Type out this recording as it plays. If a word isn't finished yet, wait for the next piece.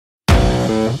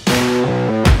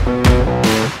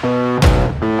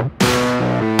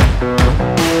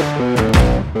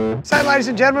ladies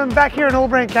and gentlemen, back here in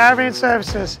𝗀𝗃 Caravan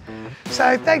Services.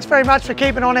 So thanks very much for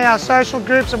keeping on our social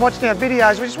groups and watching our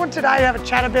videos. We just want today to have a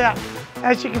chat about,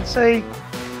 as you can see,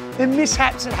 the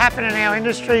mishaps that happen in our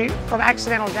industry from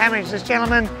accidental damage. This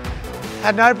gentleman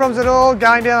had no problems at all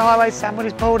going down the highway,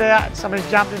 somebody's pulled out,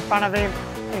 somebody's jumped in front of him,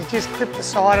 and he's just clipped the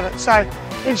side of it. So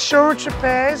insurance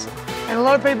repairs, and a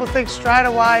lot of people think straight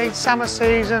away, summer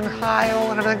season,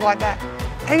 hail and everything like that.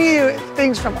 Any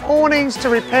things from awnings to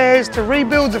repairs to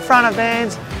rebuilds of front of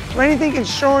vans to anything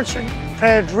insurance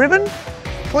repair driven,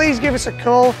 please give us a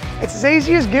call. It's as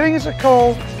easy as giving us a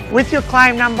call with your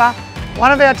claim number.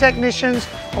 One of our technicians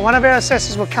or one of our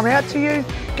assessors will come out to you,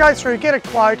 go through, get a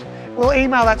quote. We'll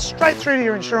email that straight through to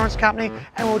your insurance company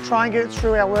and we'll try and get it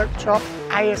through our workshop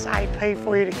ASAP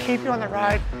for you to keep you on the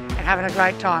road and having a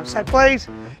great time. So please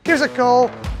give us a call,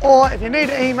 or if you need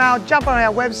to email, jump on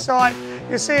our website.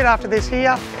 You'll see it after this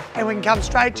here, and we can come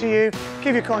straight to you,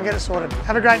 give you a call and get it sorted.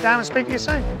 Have a great day and we'll speak to you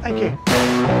soon. Thank you.